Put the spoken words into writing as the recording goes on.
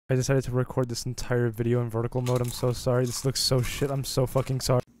I decided to record this entire video in vertical mode. I'm so sorry. This looks so shit. I'm so fucking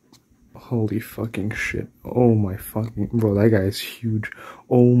sorry. Holy fucking shit. Oh my fucking... Bro, that guy is huge.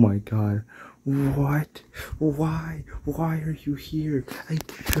 Oh my god. What? Why? Why are you here? I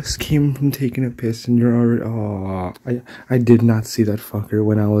just came from taking a piss and you're already... Oh, I did not see that fucker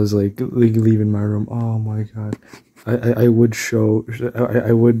when I was like leaving my room. Oh my god. I would show...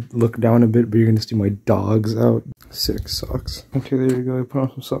 I would look down a bit, but you're gonna see my dogs out. Sick socks. Okay, there you go. I put on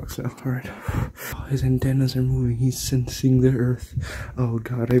some socks now. Alright. Oh, his antennas are moving. He's sensing the earth. Oh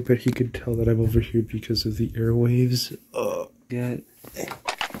god, I bet he could tell that I'm over here because of the airwaves. Oh, yeah.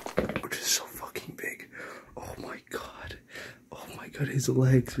 Which is so fucking big. Oh my god. Oh my god, his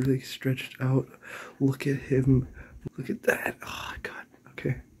legs are like stretched out. Look at him. Look at that. Oh god.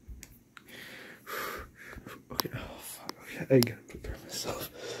 Okay. Okay. Oh fuck. Okay, I gotta prepare myself.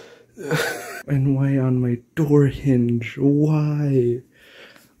 And why on my door hinge? Why?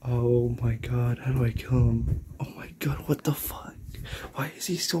 Oh my god, how do I kill him? Oh my god, what the fuck? Why is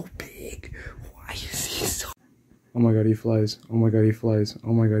he so big? Why is he so... Oh my god, he flies. Oh my god, he flies.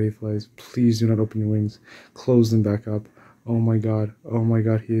 Oh my god, he flies. Please do not open your wings. Close them back up. Oh my god. Oh my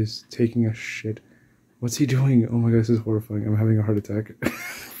god, he is taking a shit. What's he doing? Oh my god, this is horrifying. I'm having a heart attack.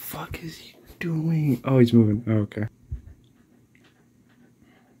 Fuck is he doing? Oh, he's moving. Oh, okay.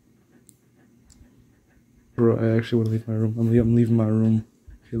 Bro, I actually want to leave my room. I'm leaving my room.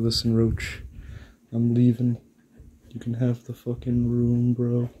 Okay, listen, Roach. I'm leaving. You can have the fucking room,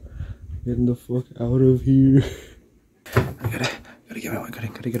 bro. Getting the fuck out of here. I gotta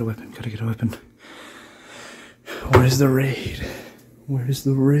get a weapon. Where's the raid? Where's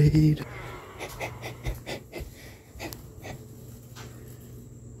the raid?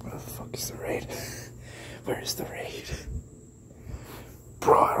 Where the fuck is the raid? Where's the raid?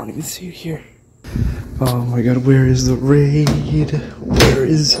 Bro, I don't even see it here. Oh my god, where is the raid? Where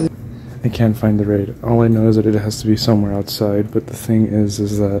is it? I can't find the raid. All I know is that it has to be somewhere outside, but the thing is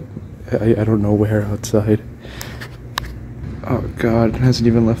that I don't know where outside. Oh god, it hasn't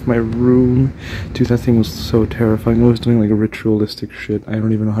even left my room. Dude, that thing was so terrifying. It was doing like a ritualistic shit. I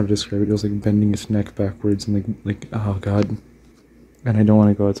don't even know how to describe it. It was like bending its neck backwards and like oh god. And I don't want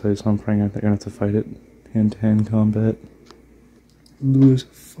to go outside, so I'm praying I'm gonna have to fight it. Hand-to-hand combat. There's a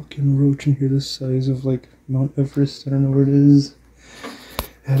fucking roach in here the size of like Mount Everest. I don't know where it is.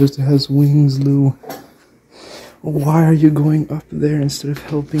 It has wings, Lou. Why are you going up there instead of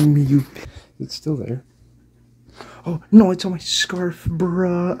helping me, you... It's still there. Oh, no, it's on my scarf,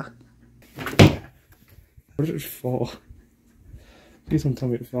 bruh. Where did it fall? Please don't tell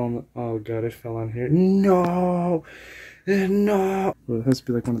me it fell on the... Oh god, it fell on here. No! No! Bro, it has to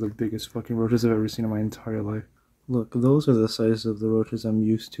be like one of the biggest fucking roaches I've ever seen in my entire life. Look, those are the size of the roaches I'm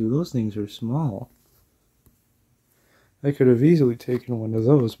used to. Those things are small. I could have easily taken one of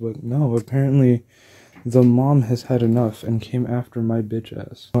those, but no, apparently the mom has had enough and came after my bitch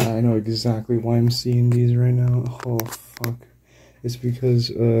ass. I know exactly why I'm seeing these right now. Oh, fuck. It's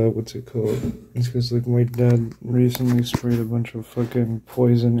because, what's it called? It's because, like, my dad recently sprayed a bunch of fucking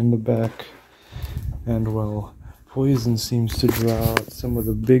poison in the back. And, well, poison seems to draw out some of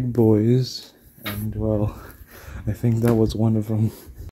the big boys. And, well, I think that was one of them.